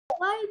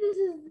Why this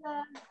is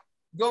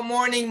Good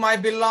morning, my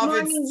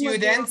beloved Morning,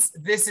 students.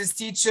 This is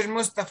teacher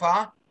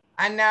Mustafa.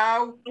 And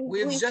now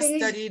we've We just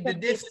finished studied the the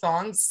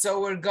diphthongs. So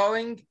we're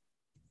going,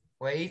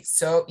 wait,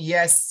 so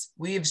yes,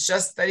 we've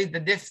just studied the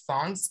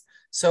diphthongs.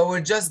 So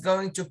we're just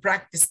going to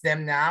practice them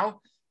now.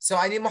 So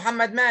I need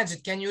Muhammad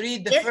Majid. Can you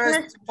read the Yes,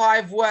 first miss.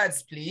 5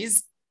 words,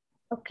 please?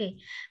 Okay.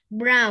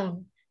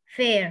 Brown,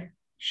 fair,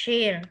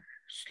 share,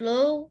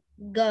 slow,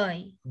 guy.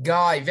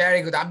 Guy,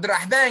 very good.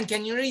 Abdurrahman,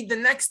 can you read the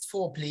next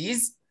 4,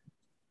 please?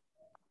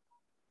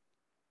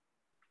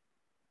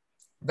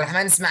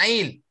 Abdurrahman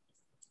Ismail.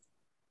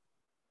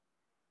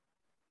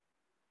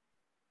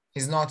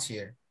 He's not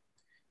here.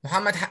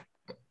 Muhammad.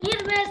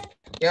 here, miss.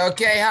 Yeah,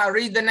 okay,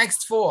 read the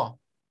next 4.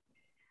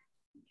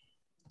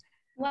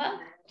 What?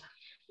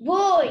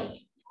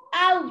 Boy,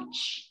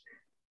 ouch,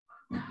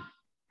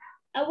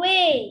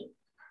 away,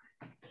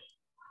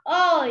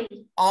 oi.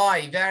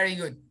 I, very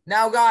good.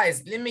 Now,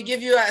 guys, let me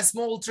give you a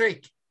small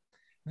trick.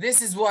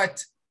 This is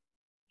what?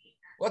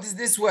 What is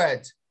this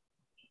word?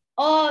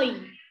 Oi.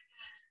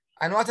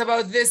 And what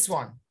about this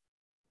one?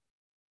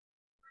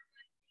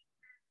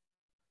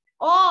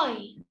 Oi.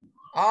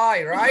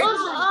 I, right?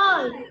 Also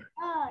oi.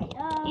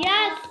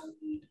 Yes.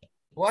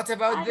 What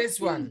about this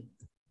one?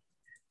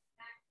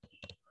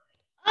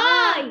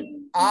 Oi.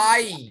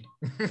 I.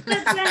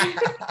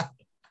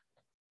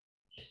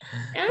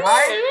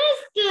 Right?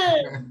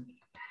 Mister,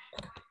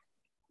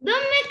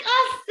 don't make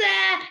us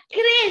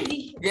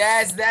crazy.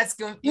 Yes, that's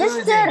confusing.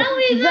 Mister, Now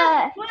we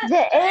got,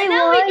 the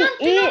now we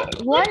don't AYE know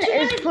one which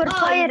is for oi,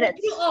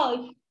 pirates. the true oi.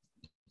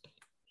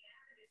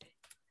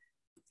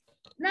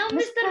 Now,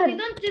 Mister, we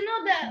don't know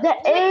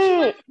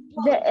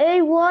The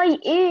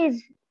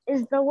AYE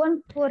is the one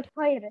for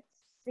pirates.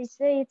 They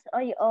say it's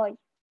I.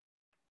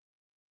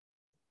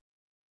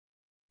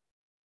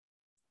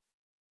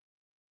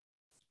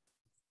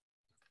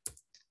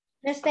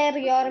 Mister,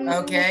 you're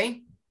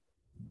Okay.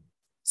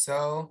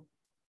 So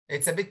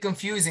it's a bit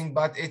confusing,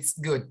 but it's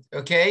good.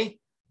 Okay.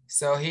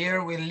 So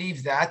here we'll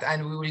leave that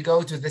and we will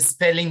go to the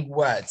spelling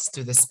words,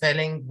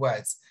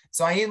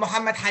 So I need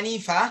Muhammad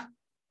Hanifa.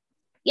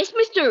 Yes,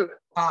 mister.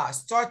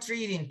 Start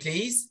reading,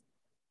 please.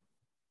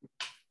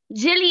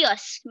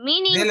 Zealous,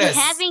 meaning Zealous.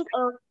 having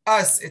or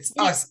It's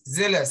us,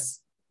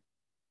 zealous.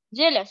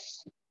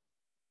 zealous,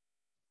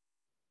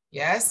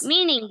 Yes.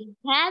 meaning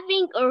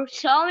having or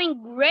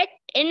showing great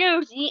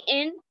energy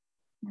in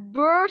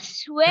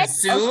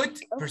pursuit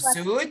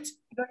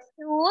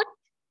Pursuit.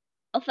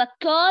 of a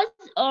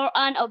cause or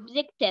an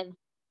objective.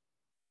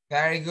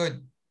 Very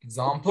good.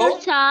 Example.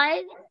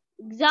 Exercise.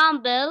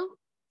 Example,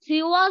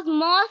 she was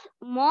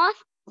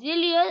most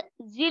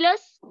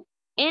zealous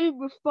in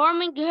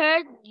performing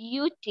her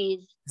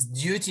duties.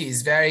 Duty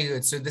is very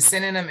good. So the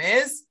synonym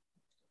is?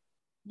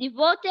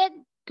 Devoted,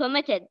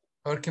 committed.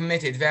 Or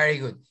committed. Very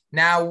good.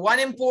 Now, one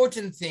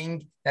important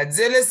thing that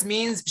zealous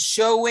means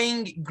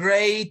showing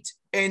great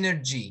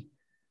energy.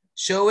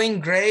 Showing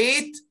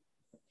great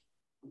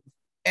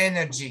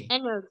energy.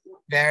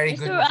 Very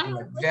good.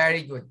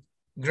 Very good.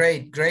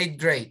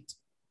 Great.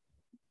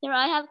 Sir,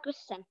 I have a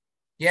question.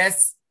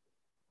 Yes.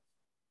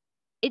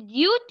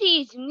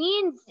 Duties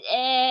means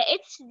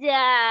it's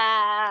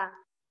the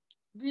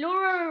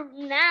plural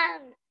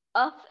noun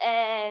of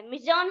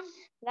missions,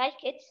 like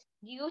it's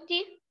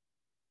duty.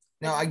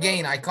 No,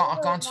 again, I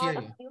can't hear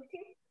you.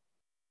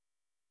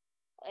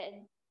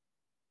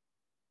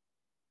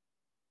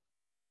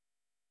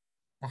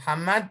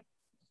 Muhammad?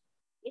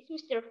 Yes,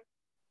 mister.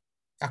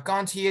 I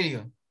can't hear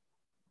you.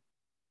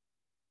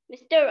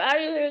 Mister, are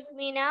you hearing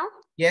me now?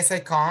 Yes,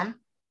 I can.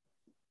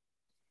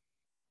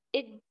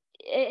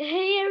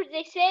 Here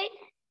they say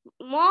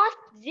most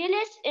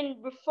zealous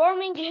in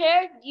performing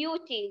her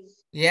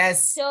duties.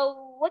 Yes.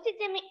 So what is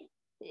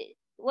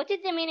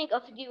the meaning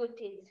of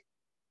duties?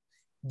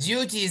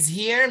 Duties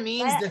here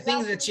means the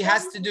things that she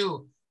has to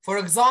do. For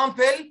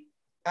example,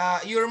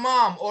 your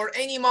mom or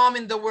any mom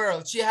in the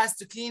world, she has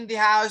to clean the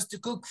house, to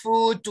cook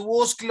food, to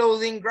wash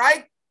clothing,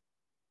 right?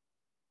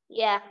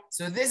 Yeah.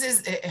 So this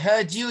is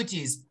her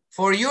duties.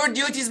 For your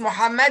duties,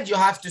 Muhammad, you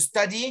have to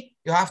study,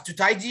 you have to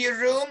tidy your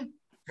room,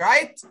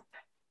 right?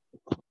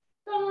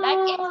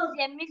 Like it's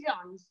the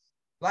missions.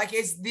 Like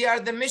they are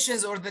the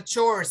missions or the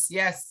chores,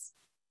 yes.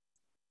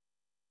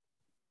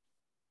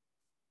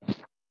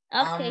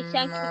 Okay,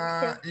 thank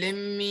you. Let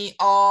me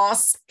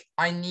ask,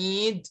 I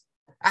need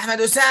Ahmed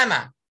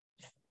Osama.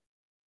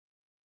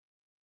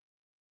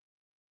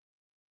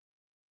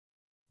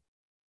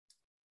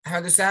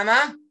 Ahmed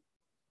Osama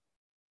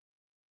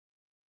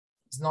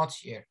is not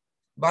here.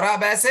 Bara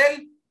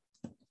Basil?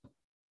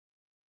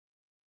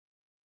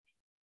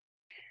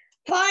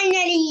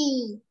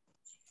 Finally.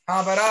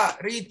 Bara,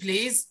 read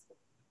please.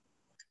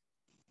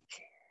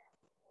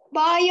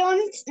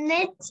 Bion's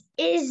net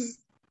is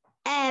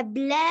a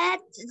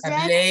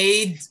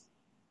blade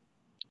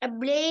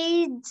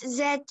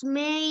that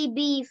may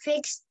be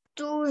fixed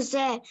to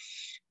the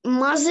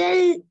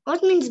muzzle.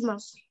 What means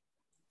muzzle?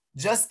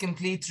 Just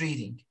complete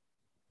reading.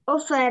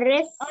 Of a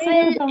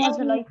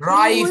rifle.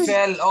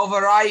 Rifle,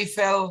 over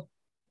rifle.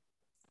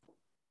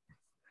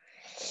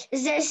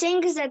 The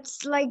thing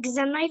that's like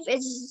the knife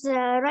is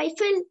the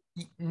rifle.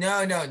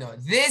 No, no, no.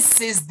 This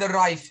is the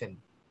rifle.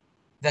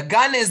 The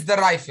gun is the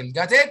rifle.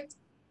 Got it?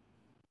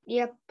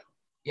 Yep.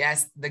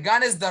 Yes, the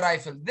gun is the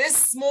rifle. This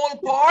small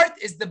part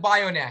is the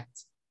bayonet.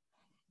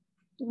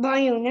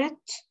 Bayonet.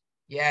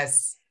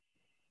 Yes.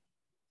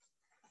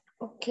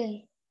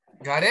 Okay.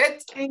 Got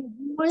it? And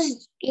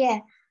used, yeah,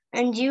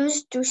 and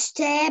used to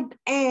stab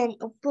an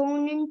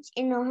opponent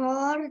in a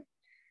heart,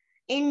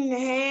 in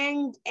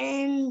hand,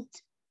 and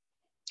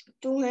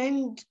to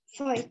hand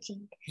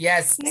fighting.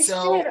 Yes. So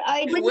Mister,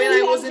 I when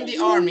I was didn't in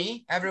the have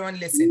army, everyone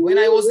listen. When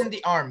I was in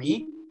the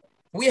army,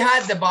 we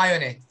had the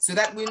bayonet so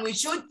that when we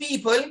shoot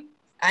people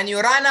and you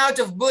run out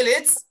of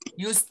bullets,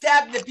 you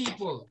stab the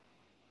people.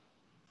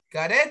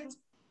 Got it?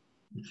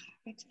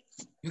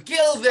 You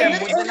kill them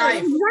with the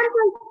knife.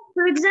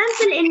 For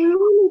example, in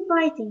melee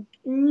fighting,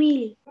 in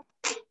melee.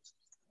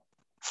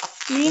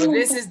 So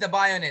this is the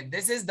bayonet.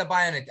 This is the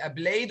bayonet, a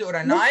blade or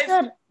a knife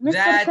Mister,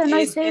 that can I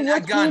is say in a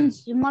what gun.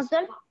 means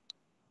muzzle?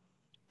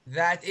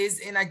 That is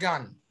in a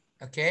gun.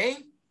 Okay?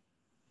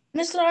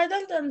 Mister, I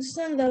don't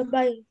understand the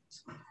Bible.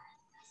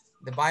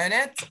 The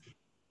bayonet.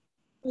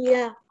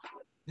 Yeah.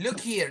 Look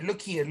here,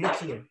 look here, look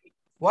here.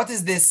 What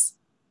is this?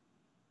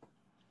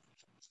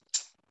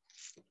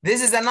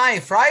 This is a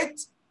knife, right?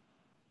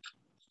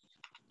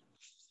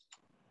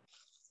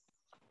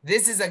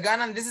 This is a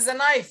gun and this is a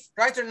knife,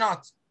 right or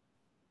not?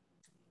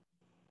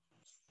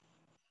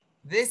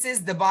 This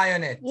is the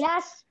bayonet.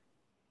 Yes.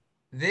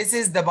 This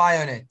is the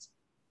bayonet.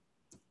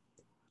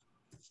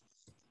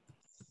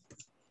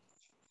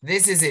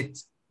 This is it.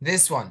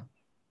 This one.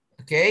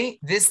 Okay?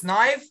 This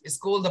knife is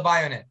called the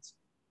bayonet.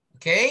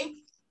 Okay?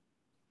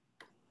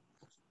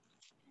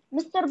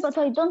 Mister, but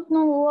I don't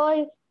know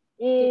why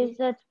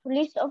that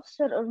police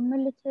officer or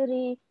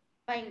military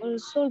or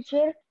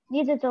soldier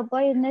needed a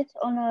bayonet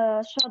on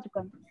a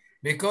shotgun.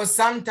 Because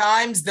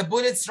sometimes the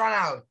bullets run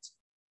out.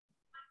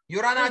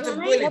 You run out of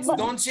bullets,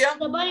 don't you?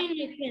 The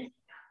bayonet.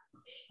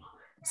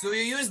 So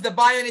you use the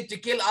bayonet to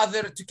kill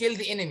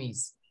the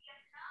enemies.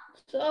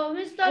 So,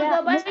 Mister, Yeah,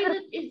 the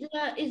bayonet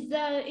is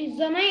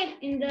the knife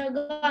in the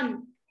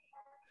gun.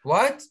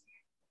 What?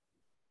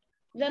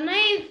 The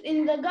knife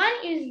in the gun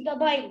is the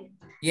bayonet.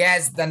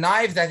 Yes, the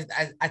knife that is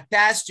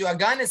attached to a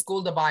gun is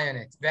called the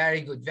bayonet.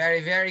 Very good,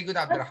 very, very good,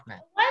 Abdurrahman.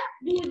 What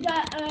do the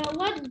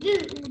knife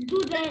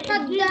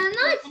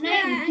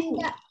do?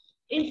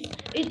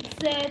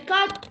 It's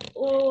cut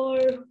or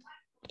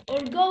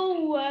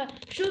go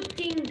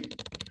shooting.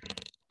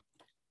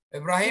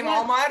 Ibrahim Yeah.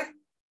 Omar?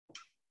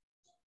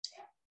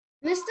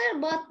 Mister,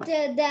 but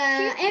the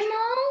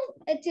ammo,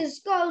 it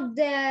is called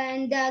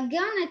the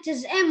gun, it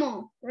is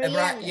ammo.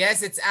 Really.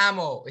 Yes, it's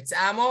ammo. It's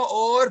ammo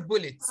or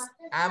bullets.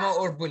 Ammo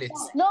or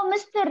bullets. No,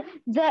 Mister,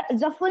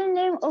 the full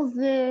name of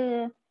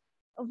it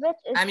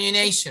is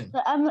Ammunition.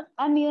 the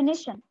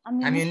ammunition.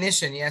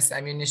 Ammunition, yes,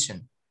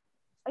 ammunition.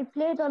 I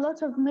played a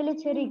lot of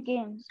military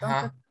games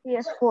on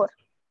the PS4.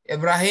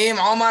 Ibrahim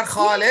Omar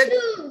Khalid.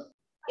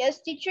 Yes,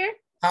 teacher.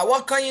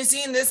 What can you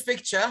see in this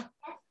picture?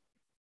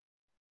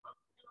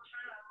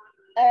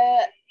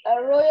 A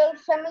royal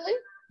family,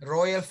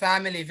 Royal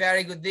family,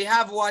 very good. They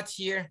have what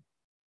here?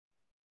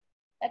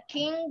 a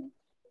king,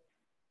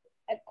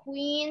 a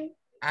queen,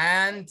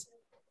 And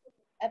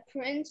a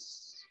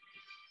prince,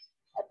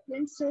 a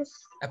princess,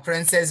 a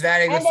princess,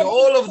 very good. And So an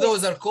all of emperor.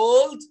 those are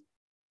called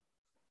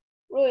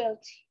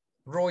royalty.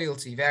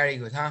 royalty. Very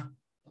good, huh?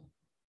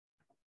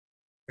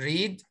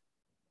 Read.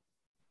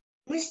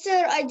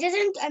 Mister, I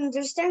didn't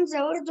understand the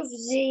word of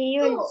the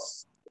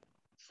units.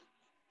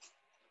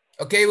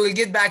 Okay, we'll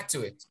get back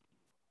to it.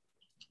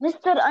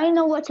 Mister, I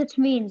know what it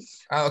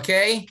means.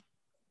 Okay.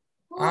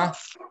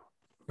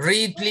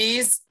 Read,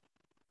 please.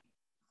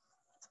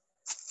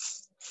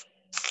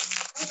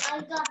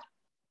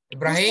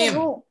 Ibrahim.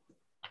 Who?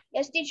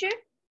 Yes, teacher.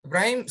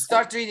 Ibrahim,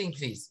 start reading,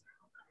 please.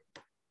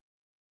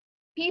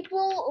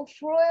 People of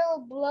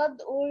royal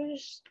blood or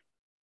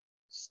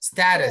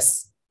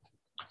Status.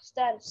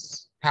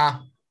 status.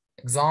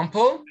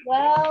 Example.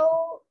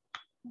 Wow.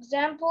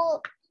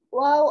 Example.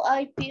 Wow,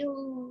 I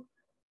feel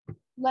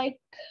like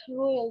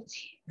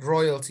royalty.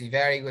 Royalty,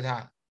 very good,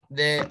 huh?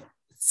 The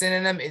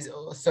synonym is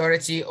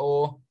authority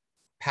or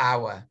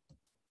power.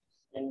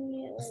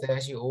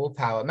 Authority or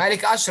power.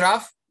 Malik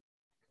Ashraf.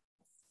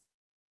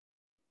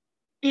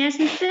 Yes,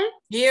 Mister.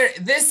 Here,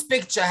 this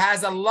picture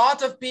has a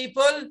lot of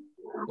people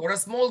or a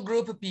small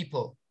group of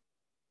people.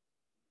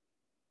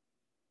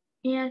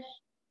 Yes.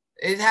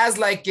 It has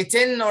like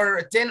 10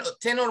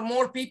 or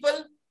more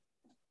people.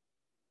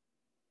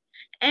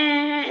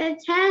 It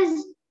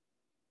has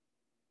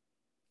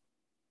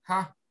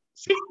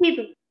 6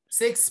 people.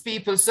 6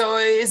 people. So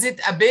is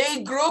it a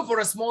big group or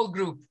a small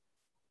group?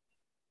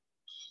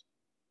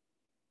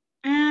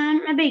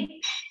 A big.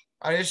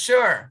 Are you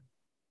sure?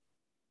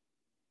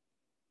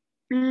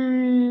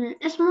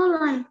 A small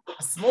one.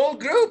 A small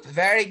group,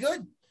 very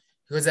good.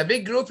 Because a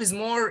big group is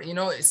more,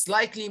 it's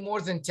likely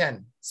more than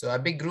 10. So a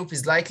big group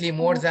is likely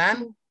more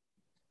than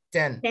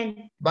 10.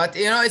 10. But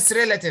it's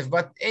relative.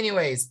 But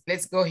anyways,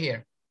 let's go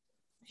here.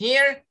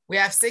 Here we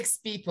have 6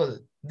 people.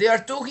 They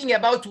are talking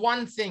about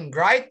one thing,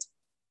 right?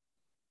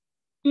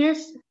 Yes.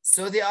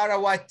 So they are a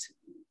what?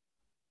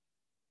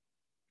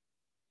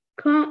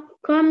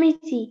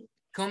 Committee.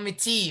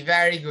 Committee,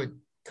 very good.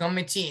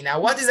 Committee. Now,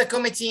 what is a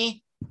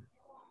committee?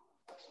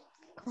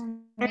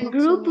 A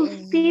group of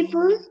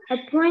people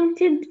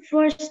appointed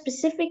for a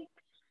specific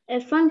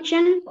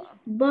function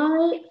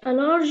by a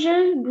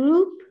larger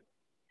group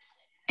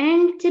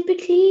and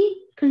typically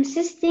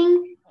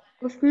consisting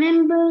of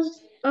members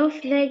of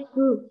the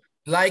group.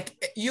 Like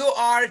you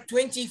are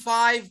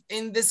 25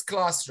 in this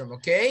classroom,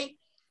 okay?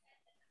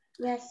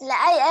 Yes.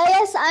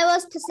 Yes, I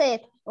was to say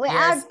it. We Yes.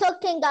 are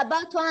talking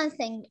about one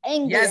thing,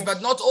 English. Yes, but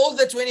not all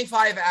the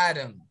 25,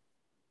 Adam.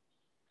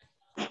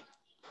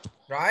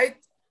 Right?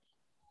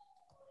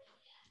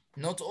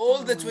 Not all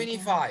the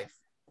 25.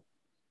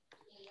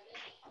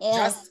 Yes.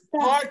 Just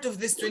part of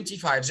this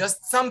 25, just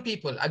some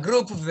people, a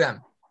group of them.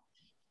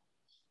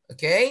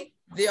 Okay?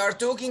 They are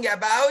talking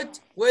about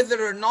whether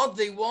or not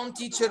they want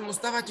teacher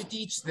Mustafa to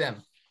teach them.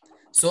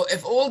 So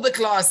if all the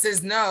class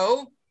says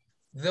no,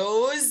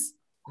 those,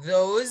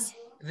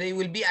 they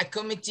will be a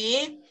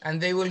committee and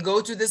they will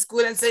go to the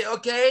school and say,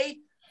 okay,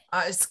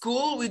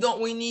 school, we don't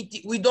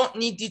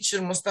need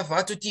teacher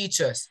Mustafa to teach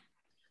us.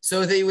 So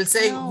they will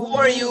say, who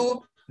are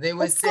you? They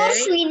will say,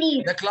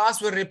 the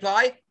class will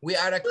reply, we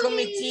are a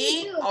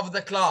committee of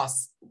the class.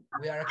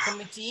 We are a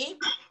committee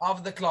of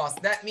the class.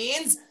 That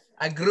means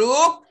a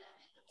group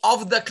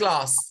of the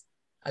class.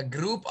 A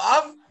group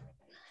of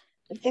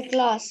The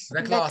class.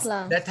 the class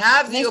that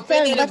have the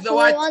opinion of the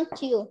what? Want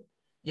you.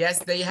 Yes,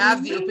 they have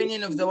the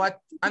opinion of the what?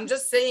 I'm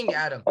just saying,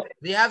 Adam.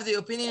 They have the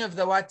opinion of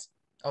the what?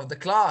 Of the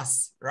class,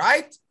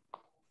 right?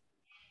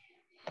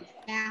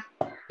 Yeah.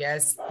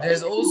 Yes.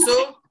 There's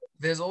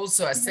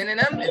also a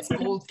synonym. It's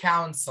called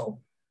council.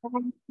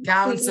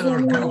 Council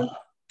or group.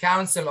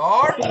 Council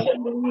or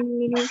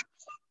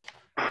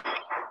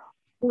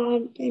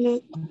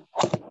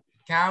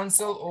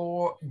council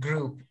or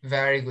group.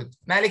 Very good.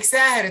 Malik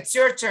Sahir, it's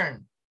your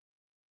turn.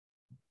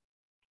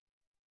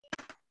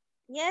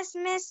 Yes,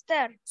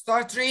 mister.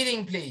 Start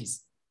reading,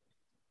 please.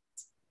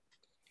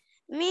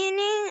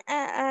 Meaning,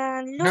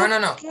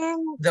 No.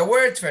 The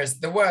word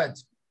first, the word.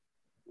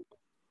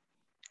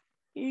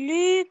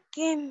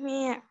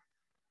 Leukemia.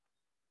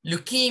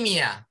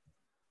 Leukemia.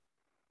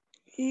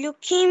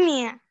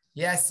 Leukemia.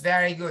 Yes,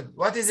 very good.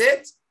 What is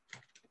it?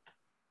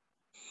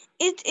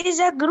 It is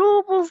a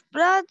group of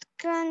blood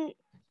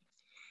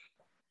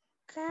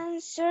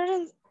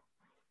cancers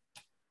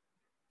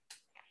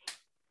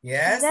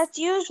Yes. that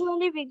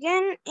usually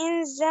begin in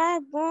the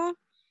bone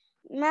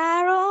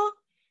marrow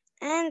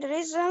and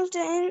result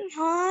in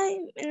high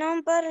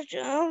number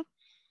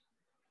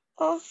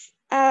of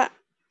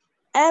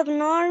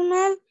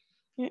abnormal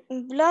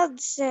blood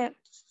cells.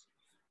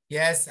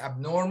 Yes,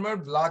 abnormal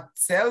blood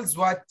cells.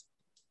 What?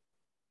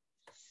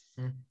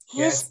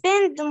 He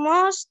spent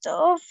most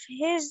of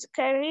his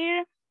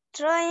career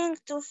trying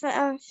to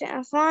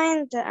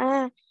find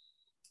a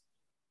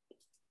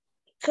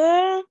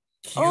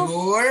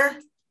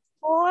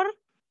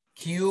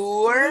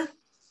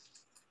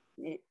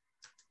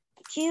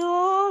cure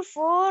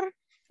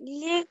for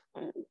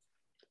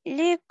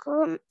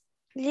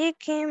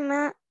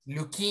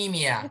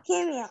leukemia.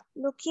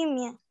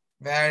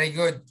 Very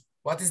good.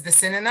 What is the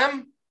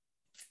synonym?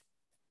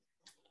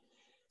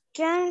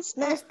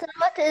 Mister,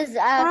 what is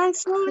a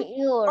Cancer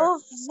cure?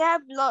 of the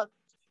blood.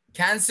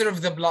 Cancer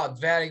of the blood.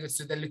 Very good.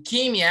 So the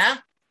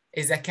leukemia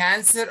is a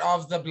cancer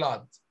of the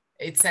blood.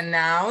 It's a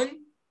noun.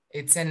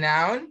 It's a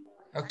noun.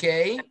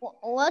 Okay.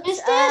 What's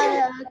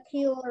a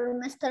cure,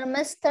 Mister?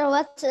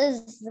 What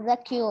is the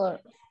cure?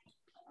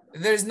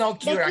 There's no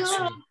cure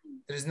actually.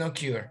 There's no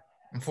cure,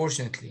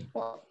 unfortunately.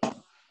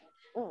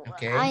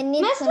 Okay. I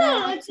need to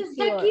know It is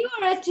the cure.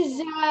 It is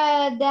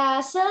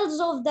the cells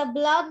of the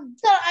blood.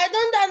 Sir, I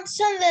don't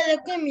understand the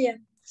leukemia.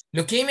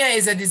 Leukemia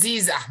is a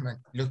disease, Ahmed.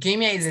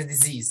 Leukemia is a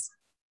disease.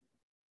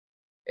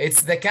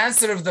 It's the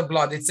cancer of the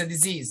blood. It's a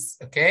disease.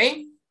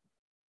 Okay.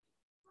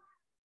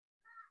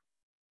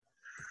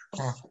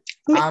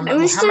 Muhammad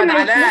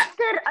Ala.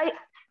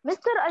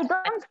 Mister, I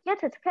don't get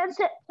it.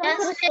 Cancer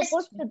is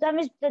supposed to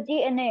damage the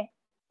DNA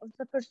of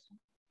the person.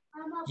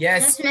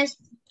 Yes.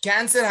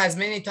 Cancer has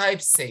many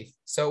types, Safe.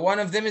 So one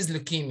of them is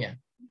leukemia.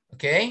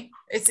 Okay.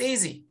 It's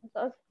easy.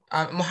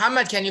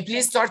 Muhammad, can you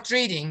please start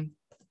reading?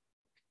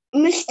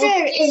 Mister,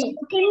 is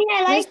leukemia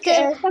like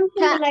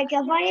something like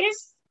a virus?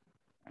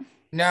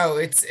 No,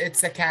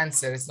 it's a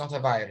cancer. It's not a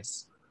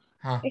virus.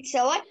 It's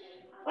a what?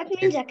 What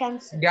means a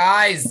cancer?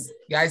 Guys,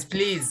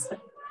 please.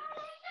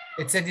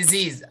 It's a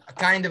disease, a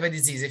kind of a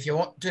disease. If you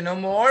want to know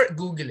more,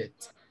 Google it.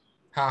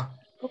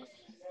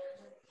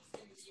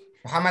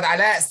 Muhammad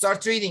Ala,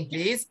 start reading,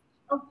 please.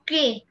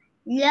 Okay.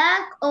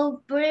 Lack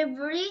of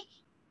bravery.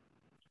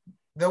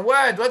 The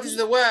word, what is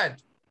the word?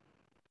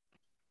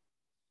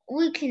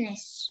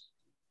 Weakness.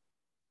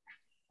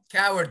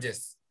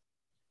 Cowardice.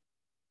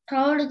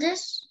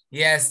 Cowardice.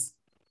 Yes.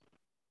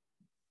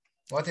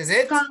 What is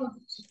it?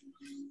 Cowardice.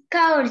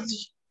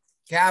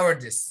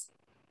 Cowardice.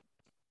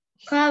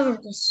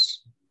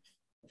 Cowardice.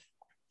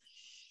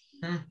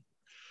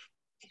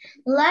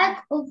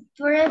 Lack of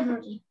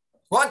bravery.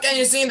 What can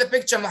you see in the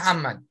picture,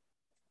 Muhammad?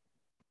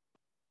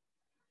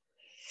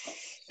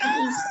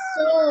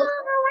 So,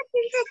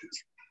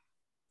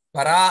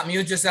 Bara,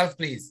 mute yourself,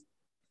 please.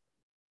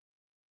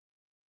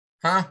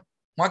 Huh?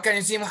 What can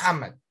you see,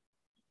 Muhammad?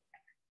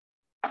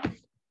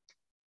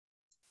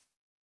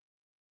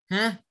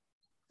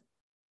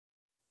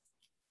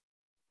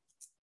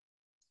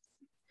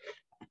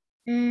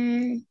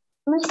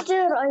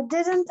 Mister, I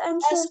didn't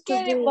answer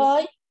Scary today.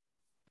 boy.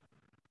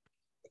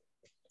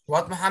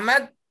 What,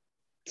 Muhammad?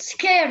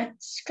 scared.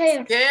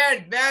 Scared.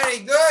 Very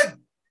good.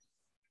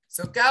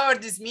 So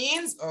cowardice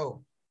means,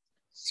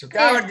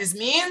 cowardice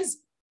means?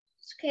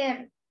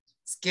 Scared.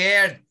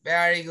 Scared.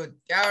 Very good.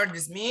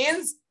 Cowardice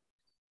means?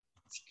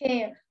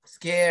 Scared.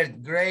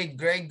 Scared. Great.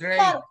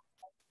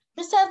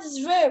 Mister, this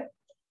verb.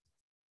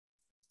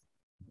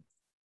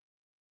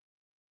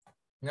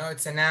 No,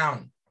 it's a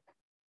noun.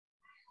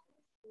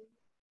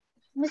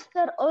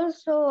 Mr.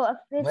 also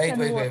afraid.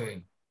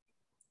 Wait.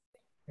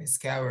 It's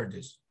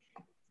cowardice.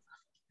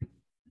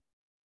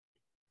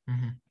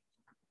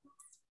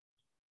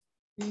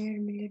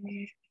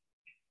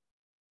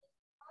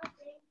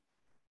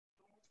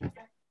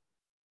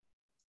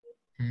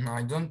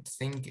 I don't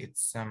think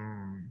it's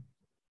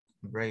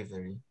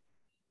bravery.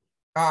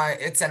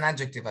 It's an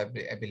adjective, I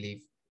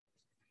believe.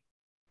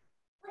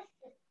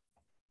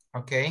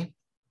 Okay.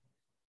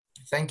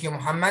 Thank you,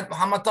 Muhammad.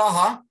 Muhammad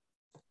Taha.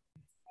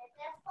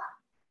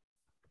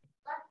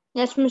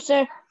 Yes,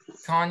 Mister.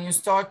 Can you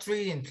start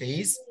reading,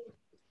 please?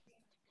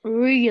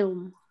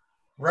 Realm.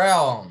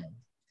 Realm.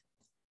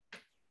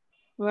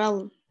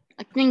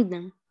 A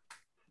kingdom.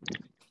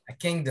 A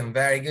kingdom.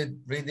 Very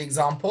good. Read the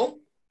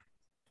example.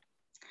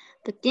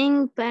 The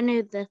king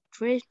painted the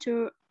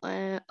treasure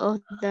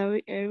of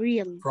the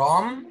realm.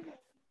 From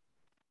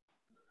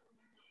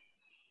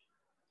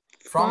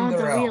the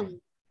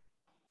realm.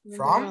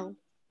 From?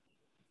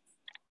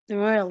 The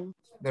realm.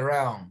 The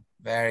realm.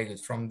 Very good.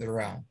 From the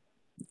realm.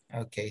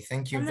 Okay.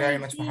 Thank you very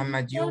much,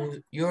 Muhammad.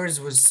 Yours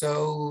was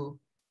so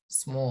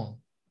small,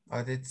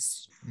 but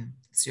it's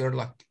your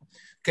luck.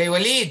 Okay,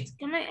 Waleed.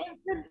 Can I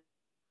answer?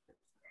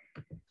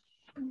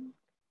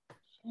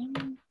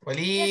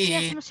 Waleed.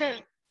 Yes, Mister.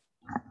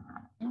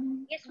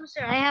 Yes,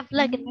 Mister. I have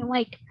lag in my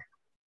mic.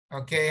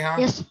 Okay, huh?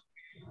 Yes.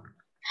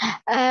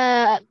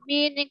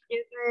 Meaning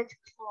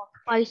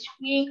by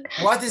swing.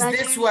 What is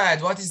this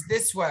word? What is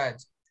this word?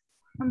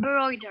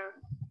 Embroider.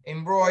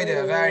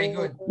 Embroider. Very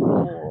good.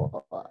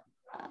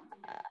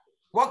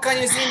 What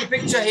can you see in the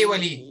picture here,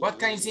 Waleed? What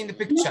can you see in the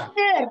picture?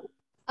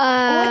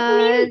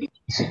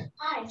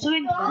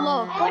 Swing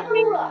cloth.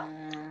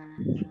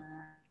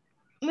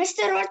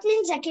 Mister, what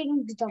means a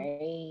kingdom?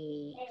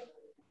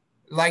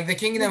 Like the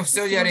Kingdom of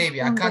Saudi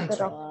Arabia, a country.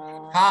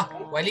 Huh?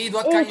 Waleed,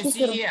 what can you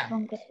see here?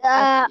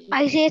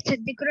 I see it's a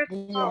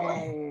decorative flower.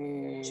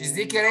 She's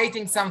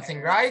decorating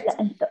something, right?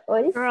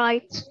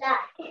 Right.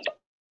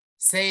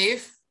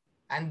 Safe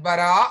and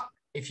Bara,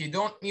 if you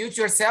don't mute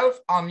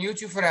yourself, I'll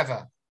mute you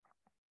forever.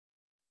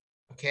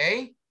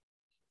 Okay?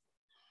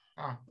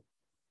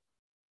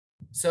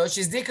 So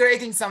she's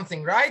decorating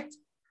something, right?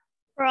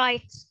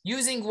 Right.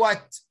 Using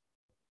what?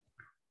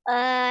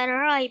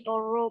 Ripe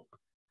or rope.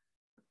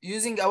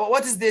 Using,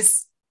 what is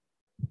this?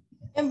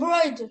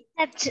 Embroider.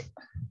 That's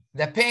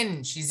The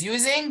pen. She's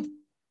using?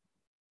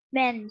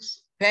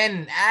 men's.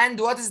 Pen. And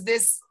what is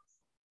this?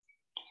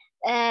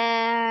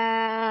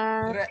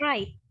 Right.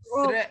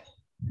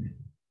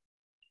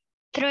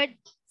 Thread.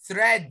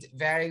 Thread.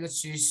 Very good.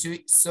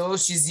 So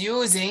she's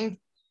using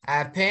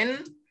a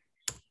pen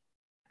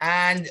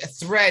and a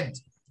thread.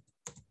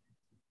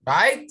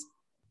 Right?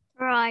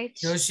 Right.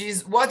 So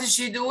what is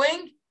she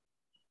doing?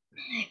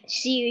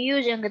 She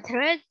using a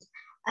thread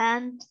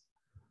and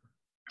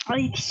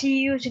she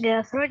using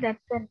a thread and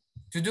pen.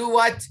 To do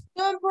what?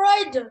 To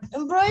embroider.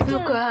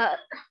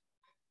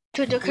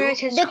 To decorate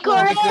his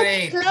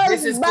Decorate.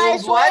 This is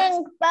called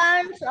what?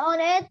 Pants on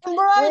it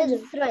Embroider.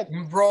 with thread.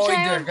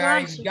 Embroider.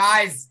 Very good.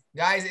 Guys,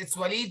 it's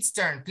Waleed's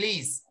turn,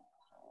 please.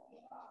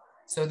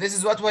 So this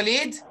is what,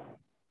 Waleed?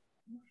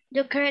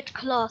 Decorate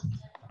cloth.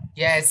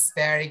 Yes,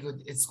 very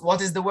good.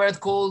 What is the word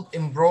called?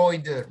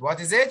 Embroider. What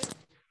is it?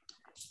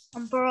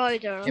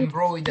 Embroider.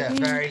 Embroider.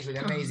 Very good.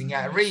 Amazing.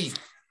 Yeah, read.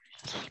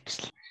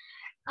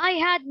 I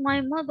had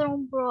my mother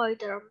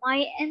embroider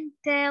my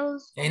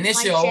initials.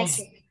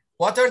 Initials.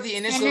 What are the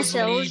initials?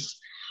 Initials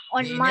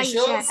on the my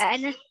initials?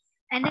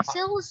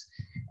 initials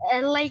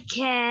like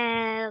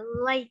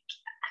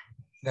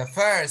the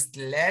first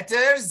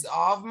letters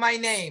of my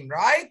name,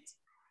 right?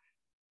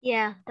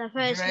 Yeah, the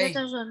first Great.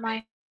 letters on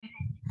my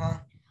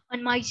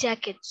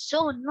jacket.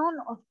 So none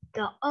of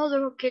the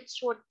other kids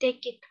would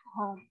take it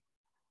home.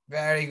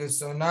 Very good.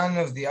 So none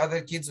of the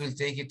other kids will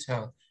take it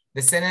home.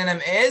 The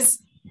synonym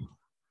is?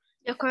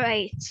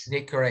 Decorate.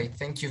 Decorate.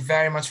 Thank you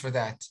very much for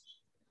that.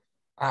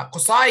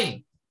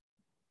 Qusay.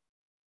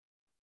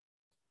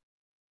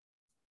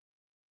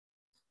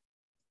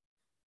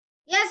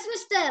 Yes,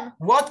 Mister.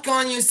 What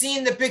can you see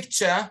in the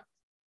picture?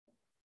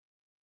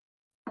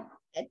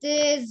 it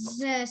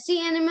is sea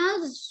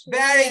animals.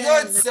 Very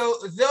good. So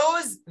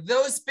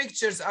those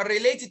pictures are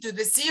related to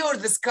the sea or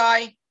the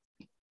sky?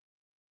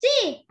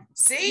 Sea.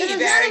 Sea, There is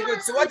very animal-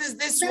 good. So what is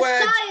this The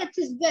word? sky, it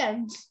is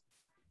birds.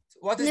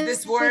 What is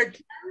this word?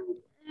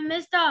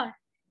 Mister.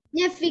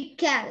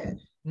 Nautical.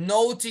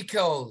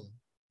 Nautical.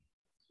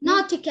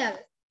 Nautical.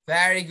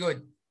 Very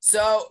good.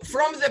 So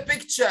from the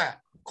picture,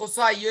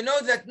 Qusay, you know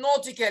that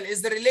nautical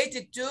is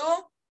related to?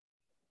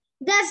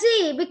 The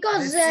sea,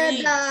 because The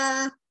sea.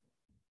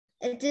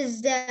 it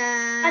is the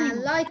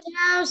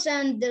lighthouse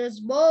and there's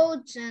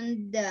boats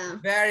and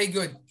Very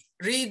good.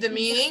 Read the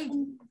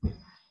meaning.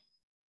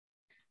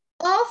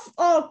 of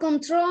or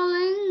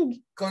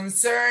controlling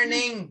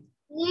Concerning.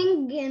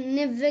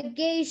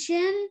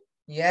 navigation.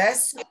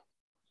 Yes.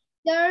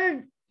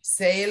 Third,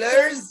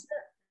 Sailors.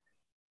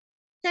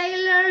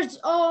 sailors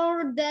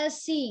or the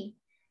sea.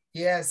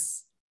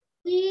 Yes.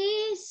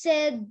 He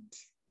said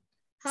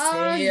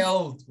hard,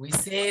 Sailed. We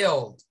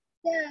sailed.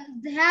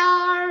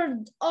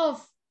 hard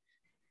of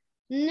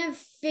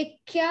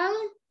nautical,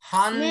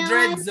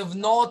 Hundreds of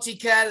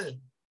nautical.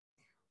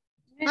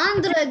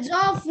 hundreds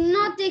of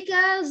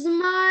nautical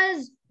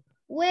miles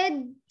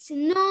with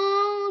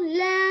no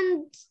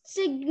land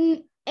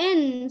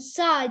in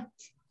sight.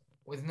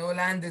 With no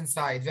land in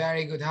sight.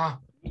 Very good, huh?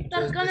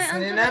 So the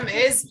synonym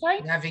is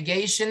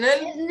navigational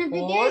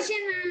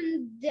Navigation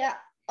and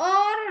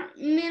or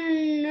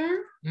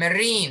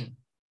marine.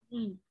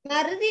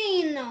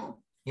 marino.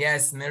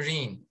 Yes,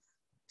 marine.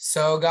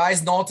 So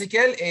guys,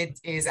 nautical, it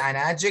is an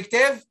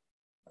adjective,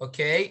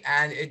 okay,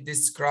 and it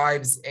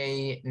describes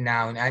a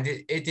noun, and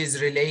it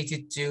is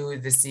related to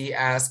the sea,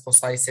 as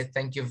Qusay said.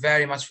 Thank you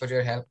very much for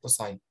your help,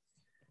 Qusay.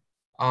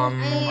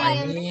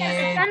 I need...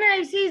 Can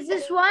I see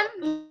this one?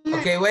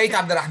 Okay, wait,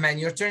 Abdurrahman,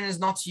 your turn is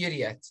not here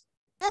yet.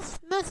 Yes,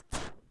 Mister.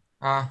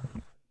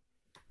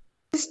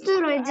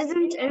 Mister, I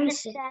didn't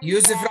answer.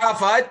 Yusuf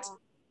Rafat.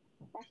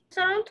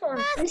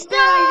 Mister,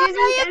 I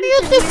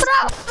didn't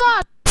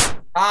answer.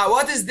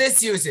 What is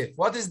this, Yusuf?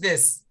 What is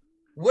this?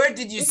 Where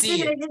did you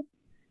see it?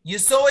 You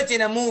saw it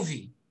in a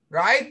movie,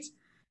 right?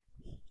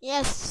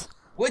 Yes.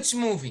 Which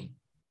movie?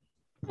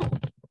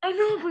 I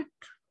know it.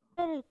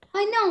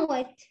 I know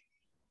it.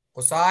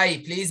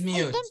 Qusay, please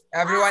mute.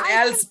 Everyone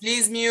else,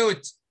 please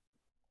mute.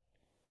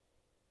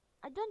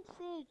 I don't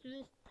see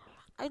it.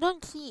 I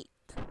don't see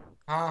it.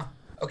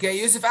 Okay,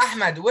 Yusuf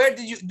Ahmed, where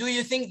do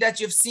you think that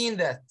you've seen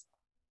that?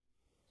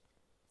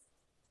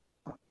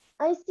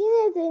 I seen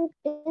it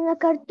in a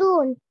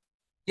cartoon.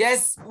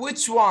 Yes,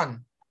 which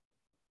one?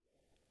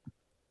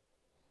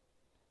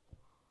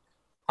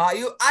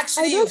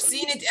 You've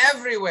seen it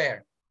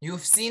everywhere.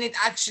 You've seen it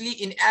actually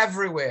in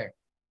everywhere.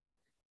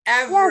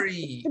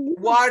 Every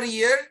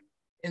warrior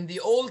in the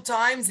old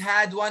times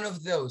had one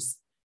of those.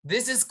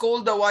 This is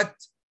called the what,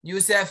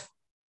 Yusuf?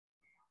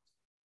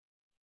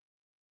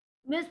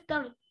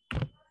 Mister.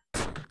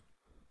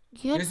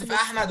 Yusuf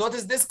Ahmed, what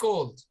is this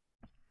called?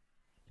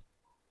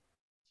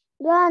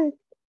 Gun.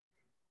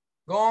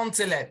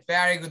 Gauntlet.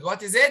 Very good.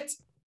 What is it?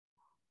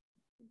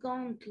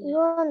 Gun.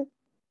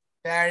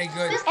 Very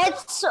good. It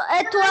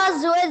was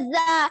with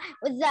the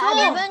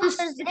Avengers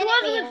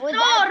enemy. With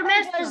the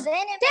Avengers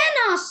enemy.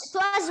 Thanos. It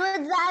was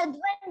with the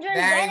Avengers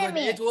Very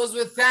enemy. good. It was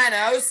with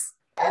Thanos.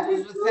 It was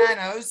with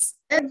Thanos.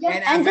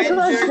 And it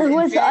was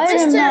with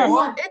Iron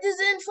Man. It is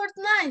in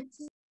Fortnite.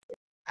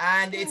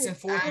 And it's in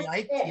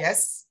Fortnite.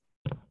 Yes.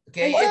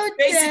 Okay. It's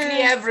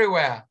basically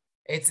everywhere.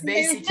 It's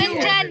basically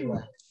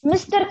everywhere.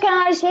 Mister,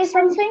 can I say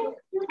something?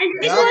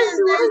 It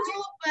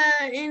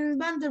was in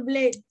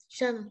Banderblade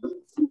channel.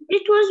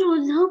 It was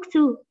with Hook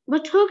too,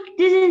 but Hook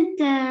didn't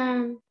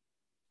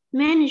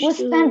manage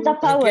Withstand the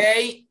power.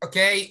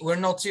 Okay. We're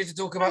not here to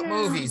talk about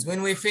movies.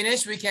 When we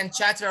finish, we can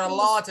chatter a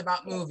lot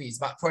about movies.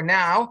 But for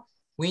now,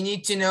 we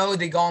need to know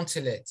the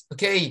gauntlet.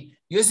 Okay.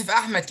 Yusuf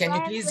Ahmed, can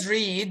you please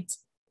read?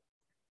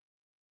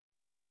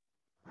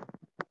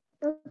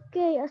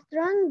 Okay, a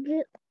strong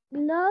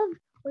glove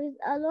with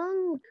a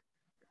long,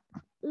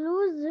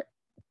 loose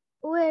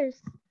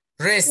wrist.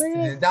 Wrist.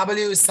 The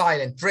W is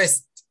silent.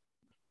 Wrist.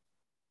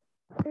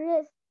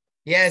 Wrist.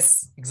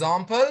 Yes.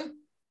 Example?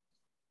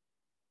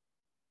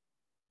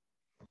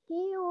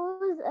 He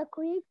was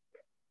quick.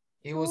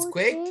 He was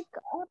quick.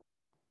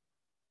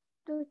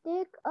 To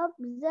take up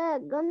the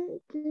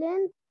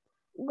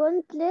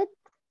gauntlet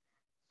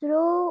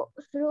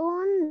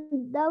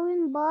thrown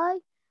down by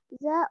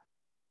the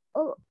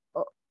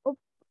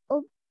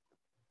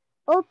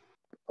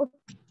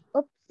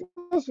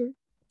opposition.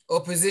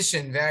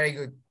 Opposition. Very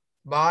good.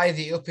 By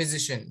the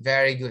opposition.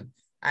 Very good.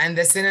 And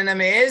the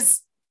synonym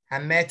is a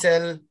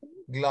metal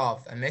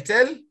glove. A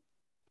metal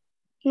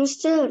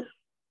Mister,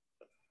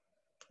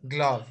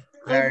 glove.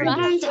 Very I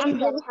good.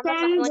 didn't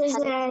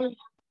understand.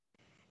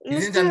 You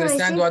didn't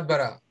understand what,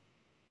 Bara?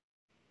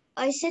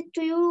 I said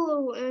to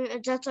you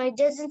that I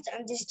didn't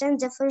understand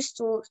the first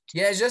word.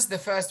 Yeah, just the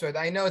first word.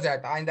 I know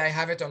that, and I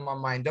have it on my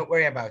mind. Don't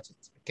worry about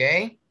it.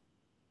 Okay?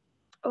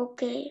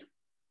 Okay.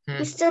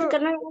 Mister,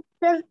 can I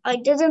answer? I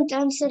didn't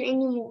answer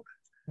anymore.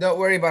 Don't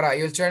worry, Bara.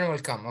 Your turn will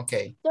come.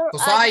 Okay. Sir, I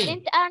Qusay.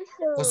 didn't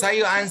answer. Qusay,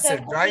 you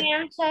answered, right?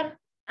 Answer.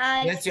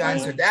 Yes, you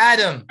answered.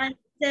 Adam.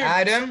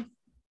 Adam.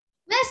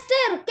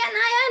 Master, can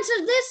I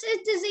answer this?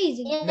 It is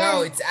easy.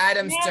 No, it's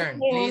Adam's turn.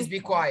 Please be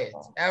quiet.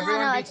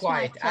 Everyone be it's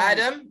my quiet. turn.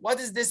 Adam, what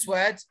is this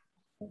word?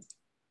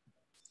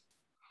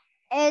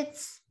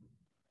 It's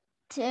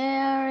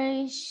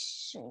treasury.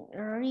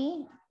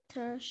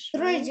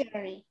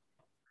 Treasury.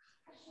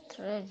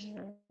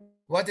 Treasury.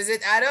 What is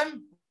it,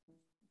 Adam?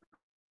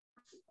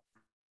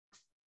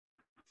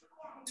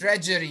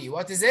 Treasury.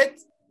 What is it?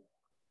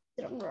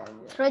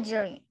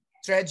 Treasury.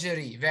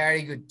 Treasury.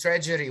 Very good.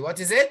 Treasury. What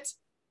is it?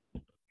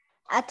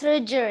 A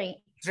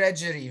treasury.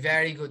 Treasury.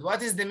 Very good.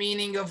 What is the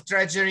meaning of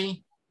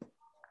treasury?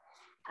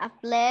 A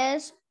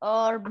place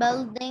or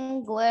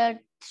building where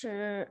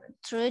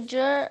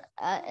treasure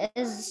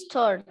is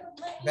stored.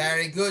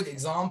 Very good.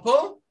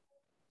 Example?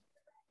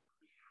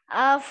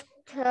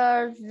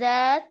 After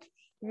that,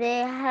 they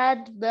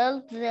had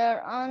built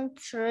their own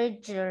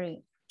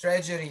treasury.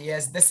 Treasury.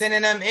 Yes. The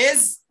synonym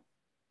is?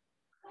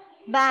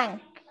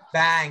 Bank.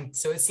 Bank.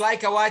 So it's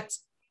like a what?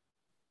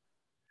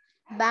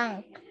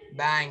 Bank.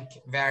 Bank.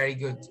 Very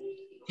good.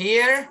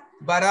 Here,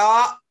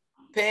 Bara,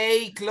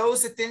 pay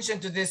close attention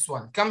to this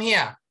one. Come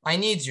here. I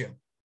need you.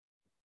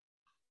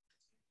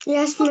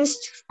 Yes,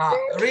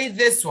 Mr. Read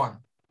this one.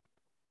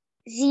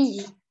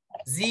 Zeal.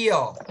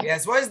 Zeal.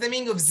 Yes. What is the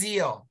meaning of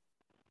zeal?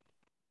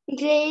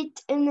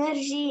 Great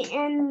energy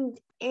and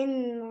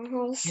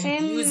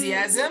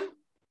Enthusiasm.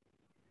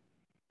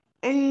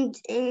 and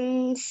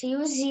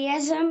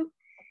enthusiasm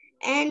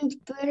and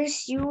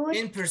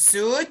In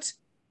pursuit.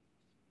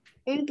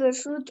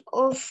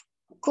 of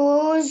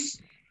cause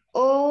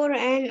or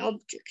an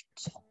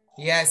object.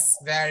 Yes,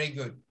 very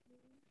good.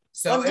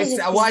 So What does it's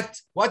it a mean?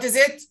 what? What is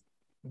it?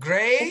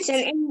 Great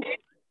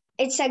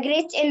It's a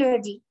great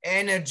energy.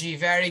 energy.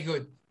 Very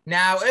good.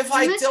 Now, if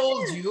I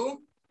told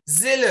you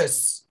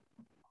zealous,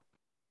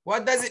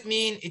 what does it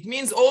mean? It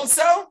means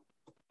also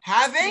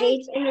having.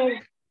 Great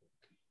energy.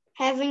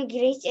 Having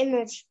great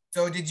energy.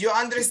 So did you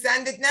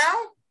understand it now?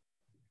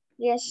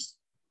 Yes.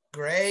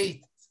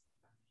 Great.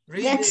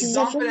 Read That's the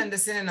example different. and the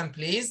synonym,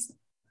 please.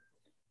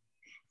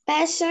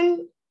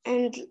 Passion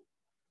and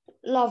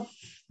love.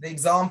 The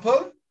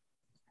example.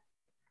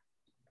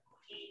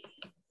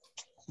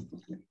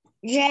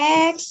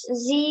 Jack's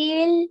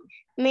zeal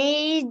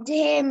made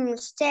him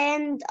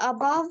stand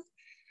above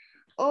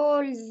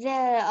all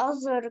the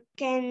other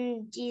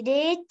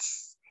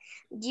candidates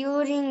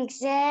during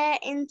the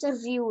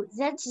interview.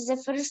 That's the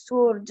first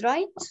word,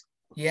 right?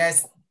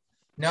 Yes.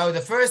 No,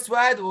 the first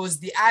word was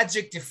the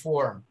adjective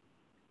form.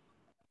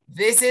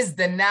 This is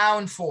the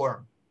noun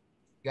form.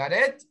 Got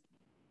it?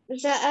 The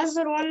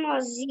other one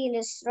was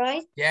zealous,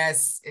 right?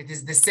 Yes, it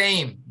is the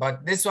same,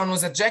 but this one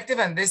was adjective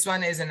and this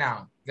one is a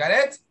noun. Got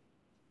it?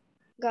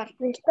 Got it.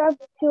 Mr.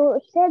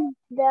 You said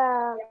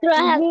the Sir,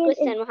 I have a zeal is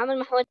question. Muhammad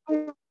Mahmoud.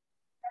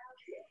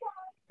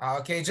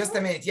 Okay, just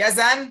a minute.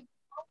 Yazan?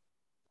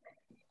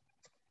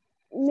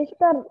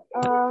 Mr.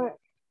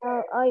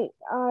 I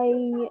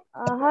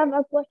have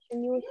a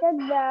question. You said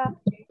the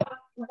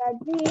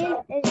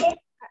zeal is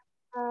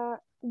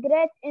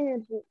great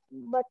energy,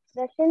 but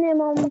the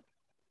synonym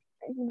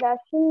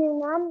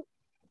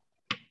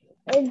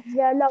is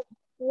love.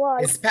 Why?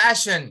 It's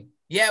passion.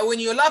 Yeah, when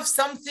you love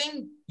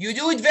something, you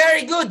do it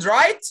very good,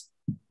 right?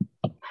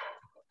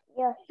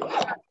 Yes.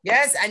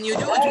 Yes, and you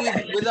do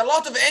it with a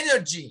lot of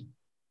energy.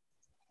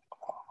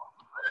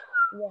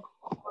 Yes.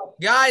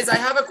 Guys, I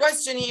have a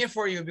question here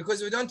for you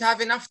because we don't have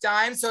enough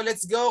time. So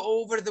let's go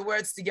over the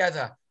words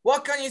together.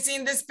 What can you see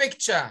in this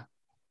picture?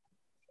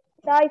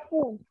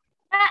 Typhoon.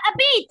 A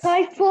beach.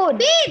 Typhoon.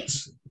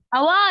 Beach.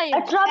 Hawaii.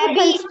 A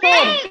tropical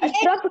storm. A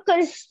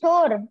tropical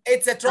storm.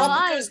 It's a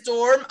tropical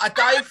storm, a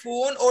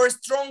typhoon, or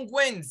strong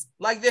winds,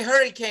 like the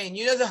hurricane.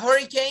 You know the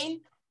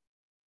hurricane?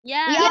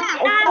 Yeah.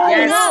 Yes. It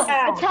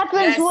happens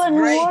Yes, when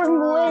great.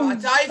 warm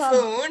winds. A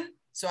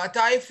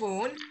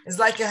typhoon is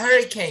like a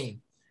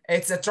hurricane.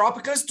 It's a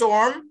tropical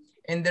storm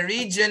in the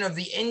region of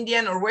the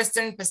Indian or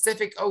Western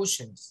Pacific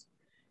Oceans.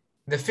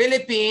 The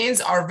Philippines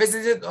are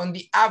visited on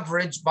the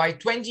average by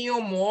 20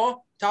 or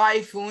more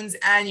typhoons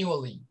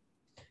annually.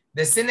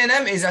 The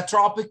synonym is a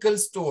tropical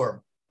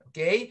storm.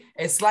 Okay,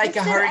 it's like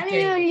a hurricane.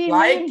 Yearly,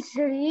 right?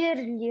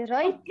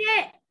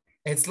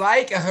 It's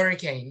like a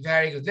hurricane.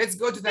 Very good. Let's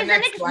go to the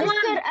next one.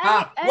 Mr.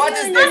 What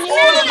is this?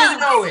 All of you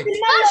know it.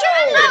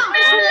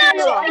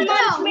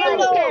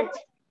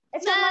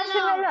 It's a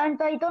marshmallow and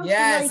I don't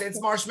Yes, like it's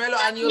it. marshmallow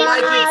and you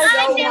like it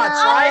so much,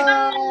 right?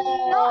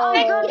 No,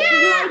 I don't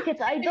like it.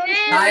 I don't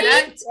like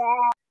Silent.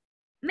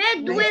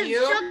 Made Thank with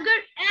you.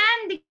 sugar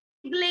and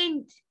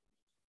glint.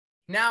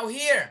 Now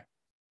here,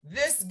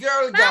 this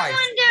girl, guys.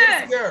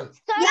 This girl.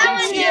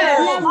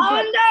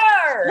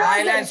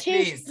 Silence,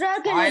 please.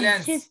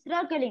 Silence. She's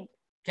struggling.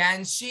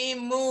 Can she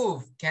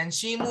move? Can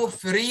she move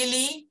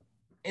freely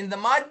in the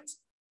mud?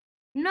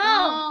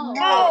 No.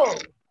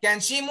 Can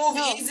she move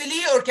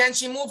easily or can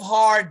she move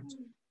hard?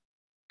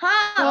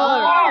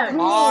 Hard.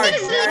 Hard.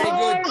 Very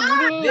good.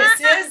 This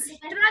is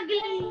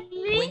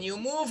When you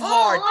move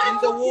hard in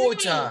the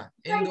water,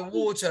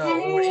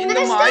 or in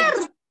the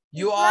mud,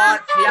 you are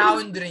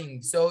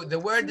floundering. So the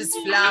word is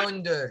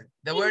flounder.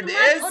 The word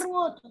is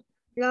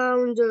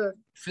Flounder.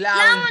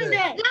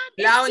 flounder.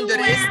 Flounder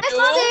is to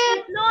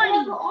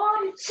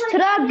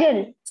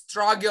Struggle.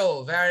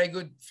 struggle. Very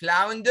good.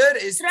 Flounder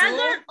is to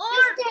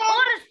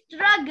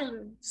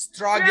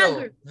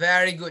struggle.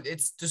 Very good.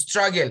 It's to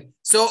struggle.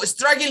 So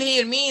struggle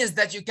here means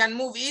that you can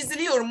move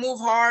easily or move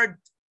hard.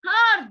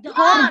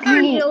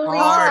 Hardly.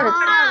 Hard.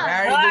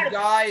 Very good,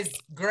 guys.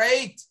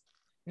 Great.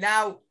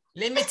 Now,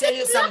 let me tell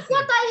you something.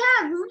 What I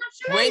have. I'm not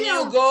sure. When you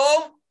go,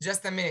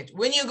 just a minute.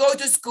 When you go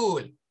to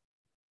school,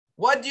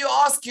 what do you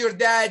ask your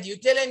dad? You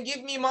tell him,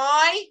 give me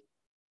my?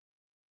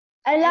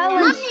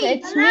 Allowance.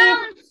 It's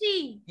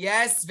me.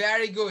 Yes,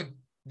 very good.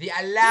 The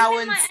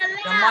allowance,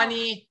 the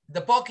money,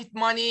 the pocket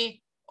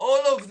money,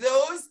 all of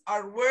those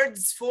are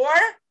words for?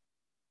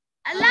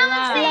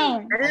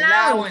 Allowance.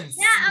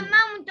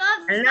 amount of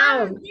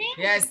something.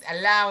 Yes,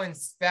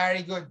 allowance.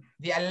 Very good.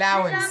 The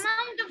allowance.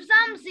 Amount of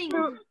something.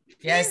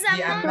 Yes,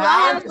 the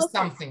amount of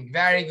something.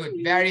 Very good.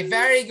 Very,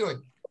 very good.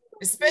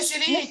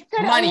 Especially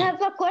Mister, money. I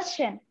have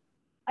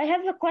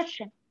a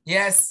question.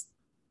 Yes.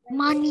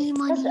 Money.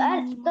 Does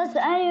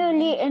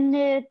annually in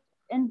the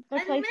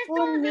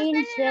typhoon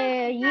means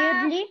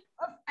yearly?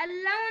 Of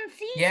allowance.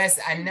 Yes,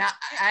 and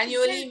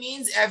annually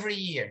means every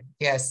year.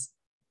 Yes.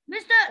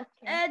 Mr.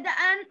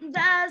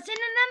 The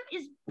synonym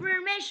is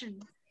permission.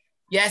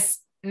 Yes.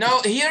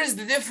 No, here's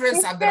the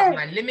difference,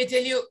 Abdurrahman. Let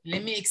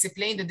me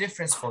explain the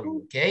difference for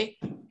you, okay?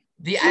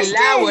 The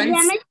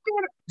allowance,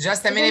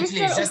 just a minute,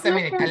 please, just a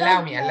minute.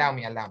 Allow me.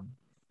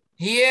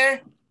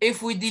 Here,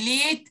 if we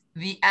delete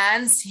the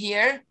ands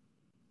here,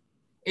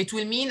 it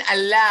will mean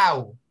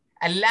allow.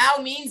 Allow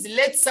means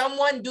let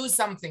someone do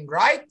something,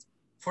 right?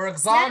 For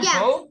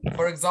example,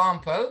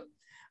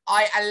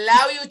 I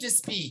allow you to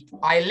speak.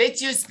 I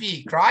let you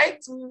speak,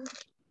 right?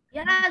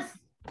 Yes.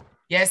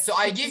 Yes, so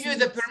I give you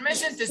the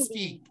permission to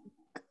speak.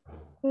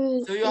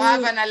 So you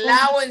have an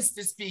allowance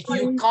to speak.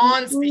 You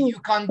can't speak, you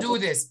can't do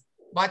this.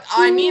 But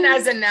I mean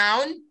as a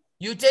noun,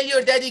 you tell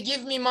your daddy,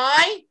 give me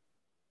my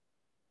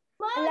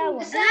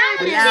Allowance.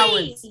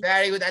 allowance.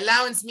 Very good.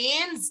 Allowance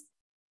means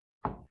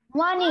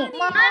Money.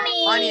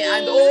 money.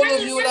 And all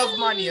of you love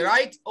money,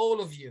 right? All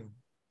of you.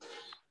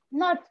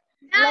 Not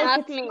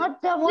like it's not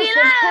the most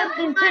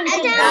important thing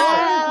in the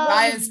Now,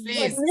 world.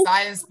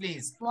 silence,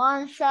 please.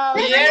 One shall.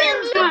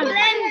 Here,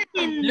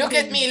 look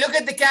at me, look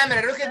at the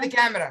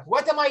camera.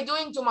 What am I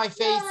doing to my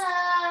face?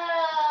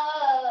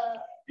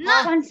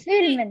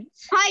 Concealment.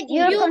 Hiding.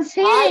 You're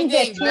concealing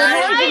it. You're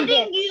hiding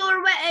it.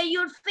 Hiding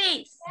your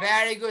face.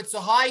 Very good. So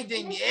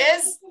hiding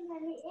is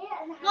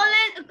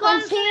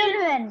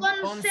Concealment.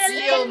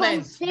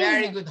 concealment.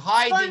 Very good.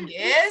 Hiding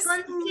is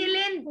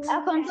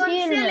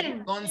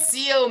Concealment.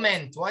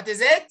 concealment. What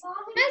is it?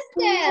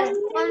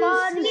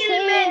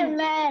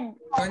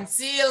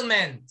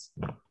 Concealment.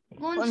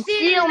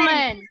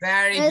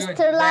 Very good.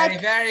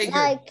 Very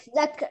good.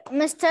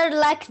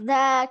 Like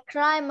the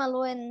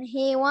criminal when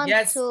he wants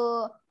Yes.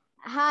 to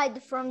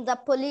hide from the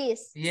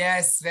police.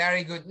 Yes,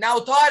 very good. Now,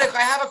 Tariq,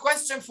 I have a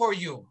question for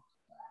you.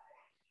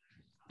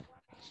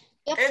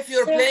 If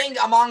you're playing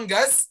Among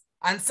Us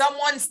and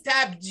someone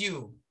stabbed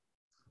you,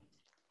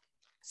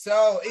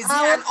 so is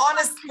he an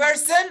honest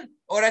person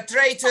or a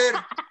traitor?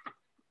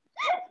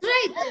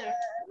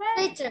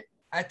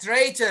 A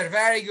traitor,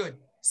 very good.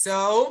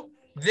 So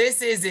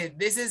this is it.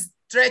 This is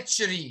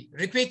treachery.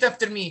 Repeat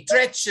after me.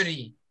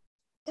 Treachery.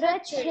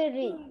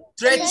 Treachery.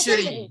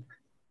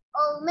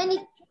 Oh, many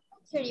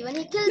treachery. When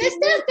he kills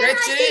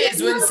Treachery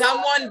is when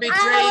someone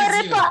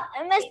betrays you.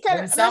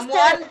 When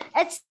someone...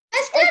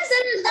 It's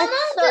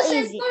so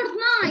easy.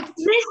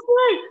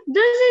 Mister,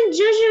 doesn't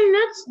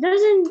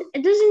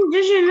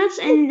Jojo nuts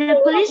and the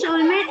police or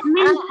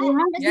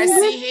Yes,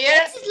 see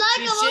here,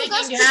 she's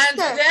shaking hands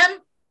with him,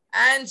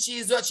 and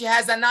she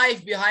has a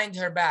knife behind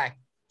her back.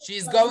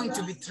 She's going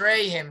to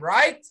betray him,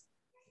 right?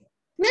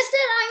 Mister,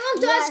 I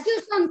want to ask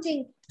you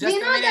something. Just a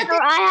minute.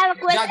 I have a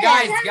question.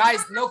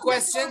 Guys, no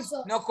questions,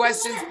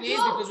 please,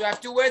 because we have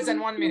 2 words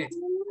and 1 minute.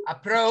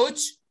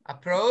 Approach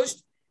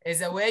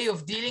is a way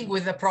of dealing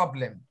with the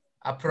problem.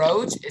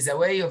 Approach is a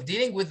way of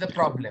dealing with the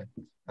problem.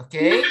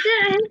 Okay?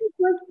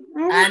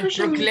 And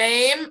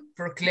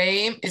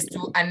proclaim is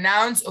to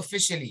announce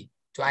officially.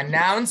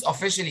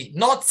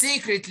 Not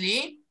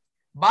secretly,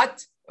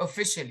 but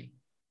officially.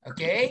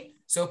 Okay?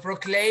 So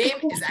proclaim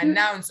is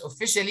announce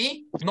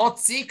officially, not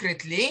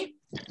secretly.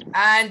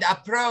 And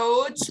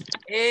approach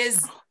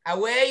is a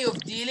way of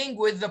dealing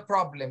with the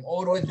problem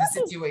or with the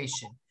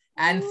situation.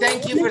 And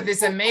thank you for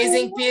this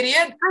amazing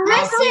period.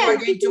 I'll see you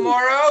again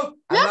tomorrow.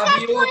 I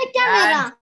love you. And